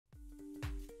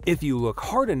If you look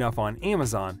hard enough on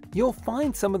Amazon, you'll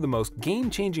find some of the most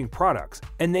game-changing products,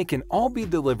 and they can all be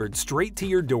delivered straight to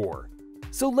your door.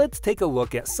 So let's take a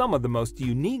look at some of the most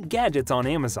unique gadgets on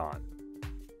Amazon.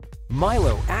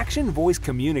 Milo Action Voice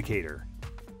Communicator.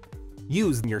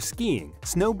 Used in your skiing,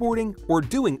 snowboarding, or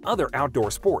doing other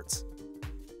outdoor sports.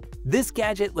 This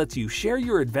gadget lets you share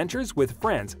your adventures with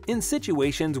friends in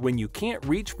situations when you can't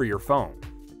reach for your phone.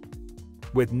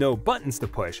 With no buttons to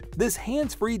push, this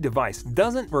hands-free device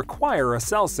doesn't require a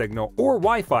cell signal or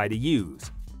Wi-Fi to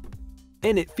use.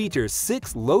 And it features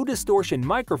 6 low-distortion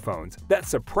microphones that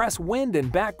suppress wind and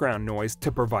background noise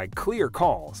to provide clear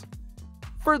calls.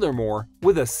 Furthermore,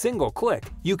 with a single click,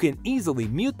 you can easily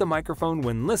mute the microphone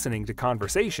when listening to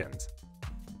conversations.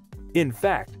 In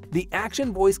fact, the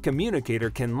Action Voice Communicator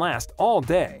can last all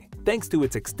day thanks to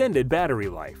its extended battery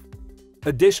life.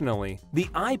 Additionally, the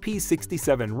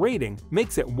IP67 rating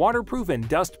makes it waterproof and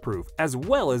dustproof as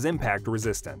well as impact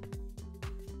resistant.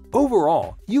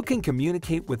 Overall, you can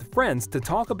communicate with friends to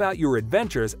talk about your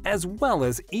adventures as well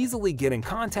as easily get in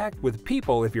contact with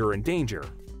people if you're in danger.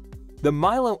 The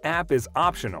Milo app is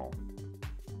optional.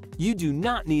 You do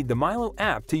not need the Milo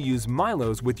app to use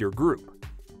Milos with your group.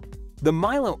 The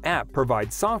Milo app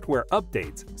provides software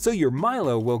updates, so your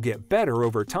Milo will get better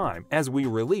over time as we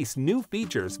release new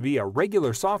features via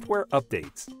regular software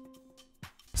updates.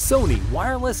 Sony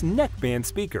Wireless Neckband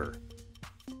Speaker.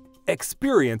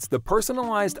 Experience the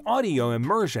personalized audio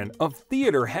immersion of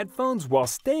theater headphones while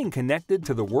staying connected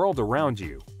to the world around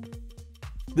you.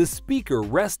 The speaker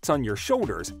rests on your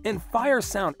shoulders and fires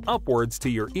sound upwards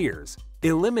to your ears,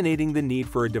 eliminating the need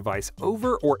for a device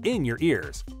over or in your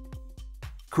ears.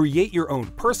 Create your own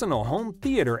personal home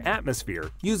theater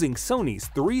atmosphere using Sony's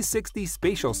 360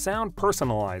 Spatial Sound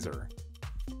Personalizer.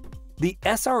 The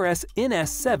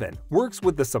SRS-NS7 works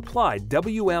with the supplied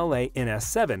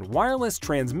WLA-NS7 wireless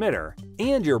transmitter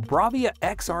and your Bravia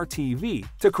XR TV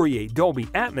to create Dolby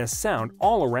Atmos sound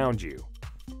all around you.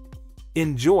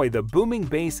 Enjoy the booming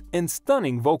bass and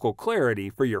stunning vocal clarity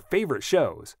for your favorite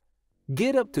shows.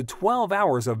 Get up to 12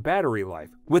 hours of battery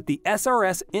life with the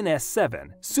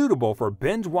SRS-NS7, suitable for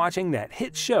binge-watching that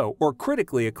hit show or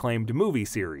critically acclaimed movie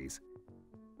series.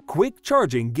 Quick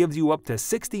charging gives you up to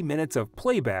 60 minutes of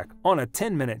playback on a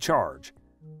 10-minute charge.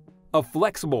 A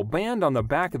flexible band on the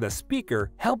back of the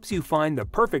speaker helps you find the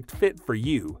perfect fit for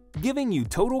you, giving you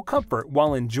total comfort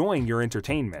while enjoying your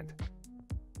entertainment.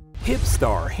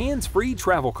 Hipstar Hands-Free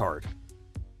Travel Cart.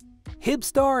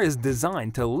 Hipstar is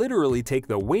designed to literally take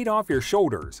the weight off your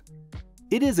shoulders.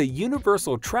 It is a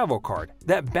universal travel cart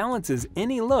that balances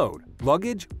any load,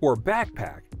 luggage, or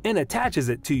backpack and attaches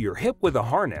it to your hip with a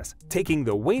harness, taking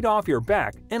the weight off your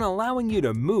back and allowing you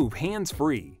to move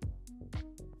hands-free.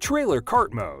 Trailer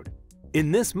Cart Mode.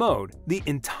 In this mode, the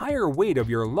entire weight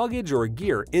of your luggage or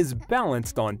gear is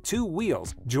balanced on 2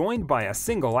 wheels joined by a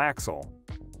single axle.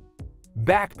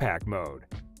 Backpack Mode.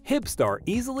 Hipstar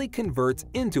easily converts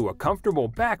into a comfortable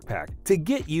backpack to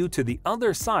get you to the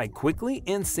other side quickly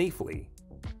and safely.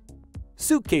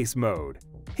 Suitcase Mode.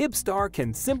 Hipstar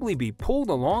can simply be pulled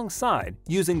alongside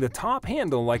using the top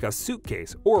handle like a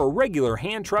suitcase or a regular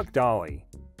hand truck dolly.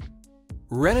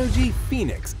 Renogy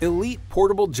Phoenix Elite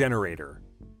Portable Generator.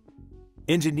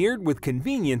 Engineered with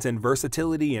convenience and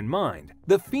versatility in mind,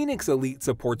 the Phoenix Elite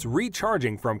supports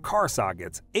recharging from car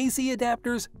sockets, AC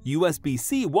adapters,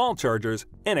 USB-C wall chargers,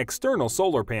 and external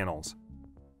solar panels.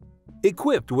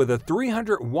 Equipped with a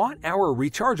 300 watt-hour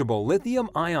rechargeable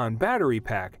lithium-ion battery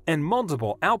pack and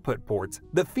multiple output ports,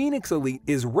 the Phoenix Elite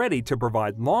is ready to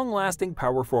provide long-lasting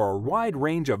power for a wide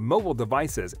range of mobile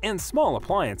devices and small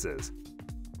appliances.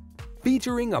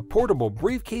 Featuring a portable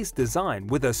briefcase design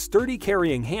with a sturdy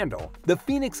carrying handle, the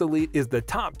Phoenix Elite is the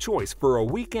top choice for a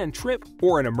weekend trip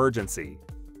or an emergency.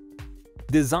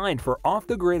 Designed for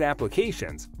off-the-grid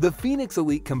applications, the Phoenix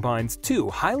Elite combines 2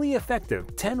 highly effective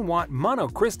 10-watt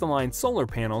monocrystalline solar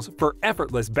panels for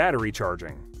effortless battery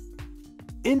charging.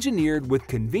 Engineered with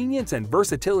convenience and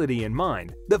versatility in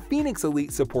mind, the Phoenix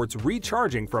Elite supports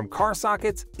recharging from car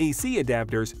sockets, AC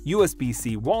adapters,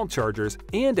 USB-C wall chargers,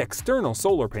 and external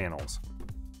solar panels.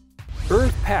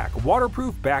 Earth Pack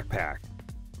Waterproof Backpack.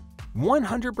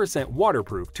 100%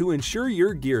 waterproof to ensure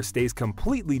your gear stays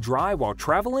completely dry while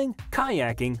traveling,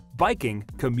 kayaking, biking,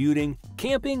 commuting,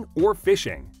 camping, or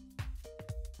fishing.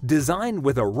 Designed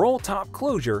with a roll-top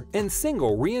closure and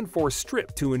single reinforced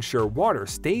strip to ensure water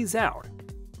stays out.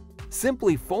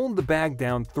 Simply fold the bag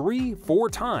down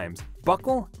 3-4 times,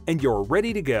 buckle, and you're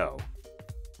ready to go.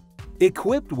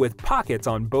 Equipped with pockets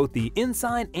on both the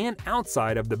inside and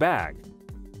outside of the bag.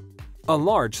 A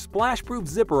large splash-proof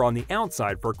zipper on the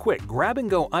outside for quick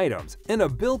grab-and-go items, and a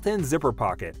built-in zipper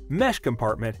pocket, mesh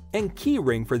compartment, and key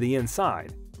ring for the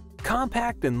inside.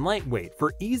 Compact and lightweight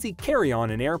for easy carry-on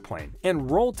in airplane,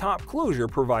 and roll-top closure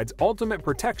provides ultimate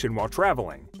protection while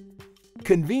traveling.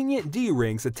 Convenient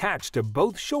D-rings attached to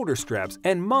both shoulder straps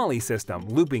and MOLLE system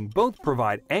looping both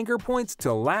provide anchor points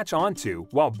to latch onto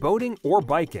while boating or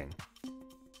biking.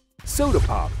 Soda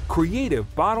Pop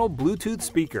Creative Bottle Bluetooth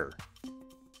Speaker.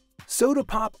 Soda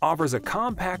Pop offers a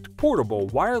compact, portable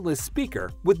wireless speaker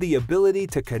with the ability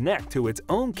to connect to its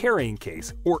own carrying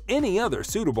case or any other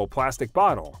suitable plastic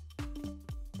bottle.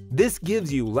 This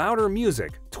gives you louder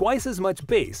music, twice as much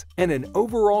bass, and an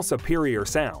overall superior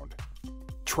sound.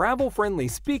 Travel-friendly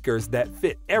speakers that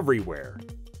fit everywhere.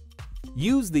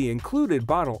 Use the included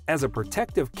bottle as a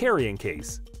protective carrying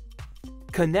case.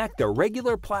 Connect a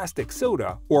regular plastic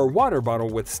soda or water bottle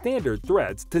with standard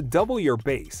threads to double your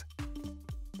bass.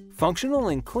 Functional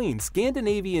and clean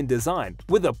Scandinavian design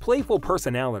with a playful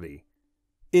personality.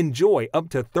 Enjoy up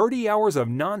to 30 hours of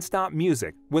non-stop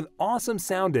music with awesome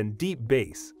sound and deep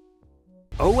bass.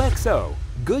 OXO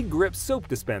Good Grip Soap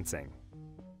Dispensing.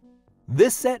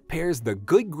 This set pairs the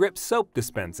Good Grip Soap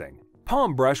Dispensing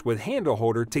palm brush with handle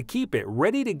holder to keep it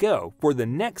ready to go for the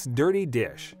next dirty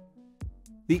dish.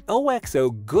 The OXO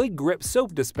Good Grip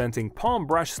Soap Dispensing Palm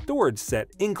Brush Storage Set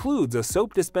includes a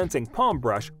soap dispensing palm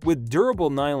brush with durable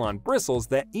nylon bristles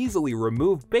that easily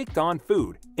remove baked-on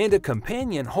food and a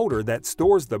companion holder that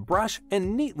stores the brush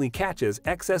and neatly catches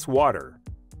excess water.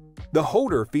 The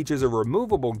holder features a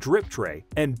removable drip tray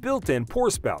and built-in pour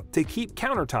spout to keep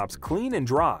countertops clean and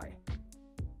dry.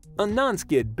 A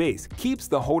non-skid base keeps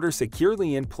the holder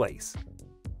securely in place.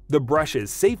 The brush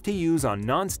is safe to use on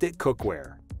non-stick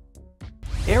cookware.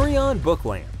 Arion Book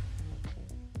Lamp.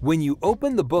 When you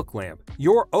open the book lamp,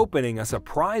 you're opening a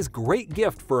surprise great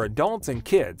gift for adults and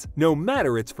kids, no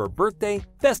matter it's for birthday,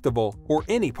 festival, or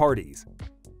any parties.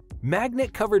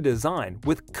 Magnet cover design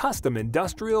with custom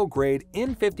industrial-grade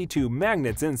N52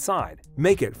 magnets inside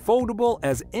make it foldable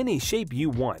as any shape you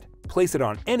want. Place it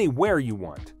on anywhere you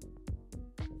want.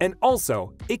 And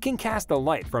also, it can cast a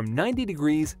light from 90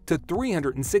 degrees to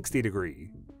 360 degrees.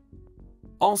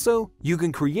 Also, you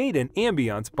can create an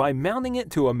ambiance by mounting it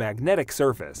to a magnetic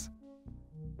surface.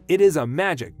 It is a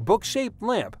magic book-shaped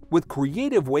lamp with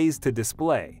creative ways to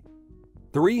display.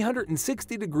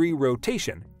 360-degree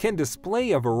rotation can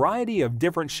display a variety of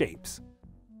different shapes.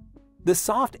 The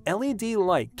soft LED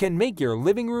light can make your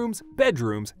living rooms,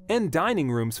 bedrooms, and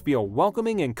dining rooms feel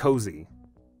welcoming and cozy.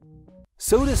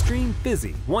 SodaStream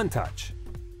Fizzy One Touch.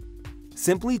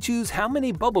 Simply choose how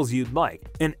many bubbles you'd like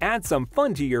and add some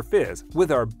fun to your fizz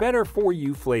with our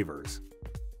better-for-you flavors.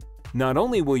 Not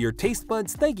only will your taste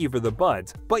buds thank you for the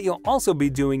buds, but you'll also be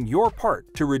doing your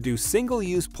part to reduce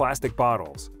single-use plastic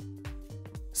bottles.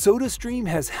 SodaStream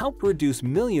has helped reduce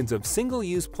millions of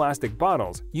single-use plastic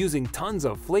bottles using tons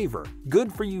of flavor,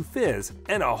 good-for-you fizz,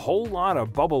 and a whole lot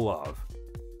of bubble love.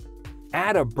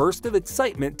 Add a burst of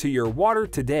excitement to your water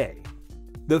today.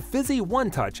 The Fizzy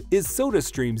One Touch is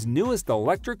SodaStream's newest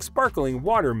electric sparkling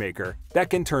water maker that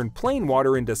can turn plain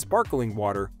water into sparkling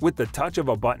water with the touch of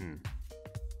a button.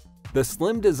 The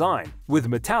slim design, with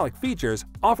metallic features,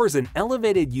 offers an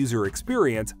elevated user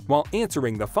experience while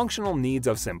answering the functional needs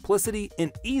of simplicity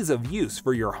and ease of use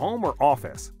for your home or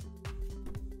office.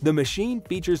 The machine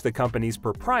features the company's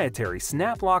proprietary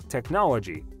snap lock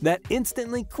technology that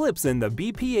instantly clips in the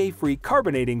BPA-free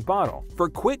carbonating bottle for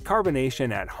quick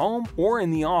carbonation at home or in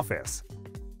the office.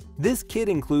 This kit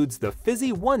includes the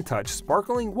Fizzy One Touch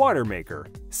Sparkling Water Maker,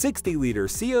 60-liter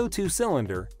CO2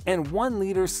 cylinder, and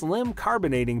 1-liter slim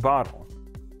carbonating bottle.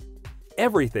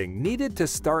 Everything needed to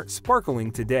start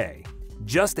sparkling today.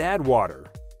 Just add water.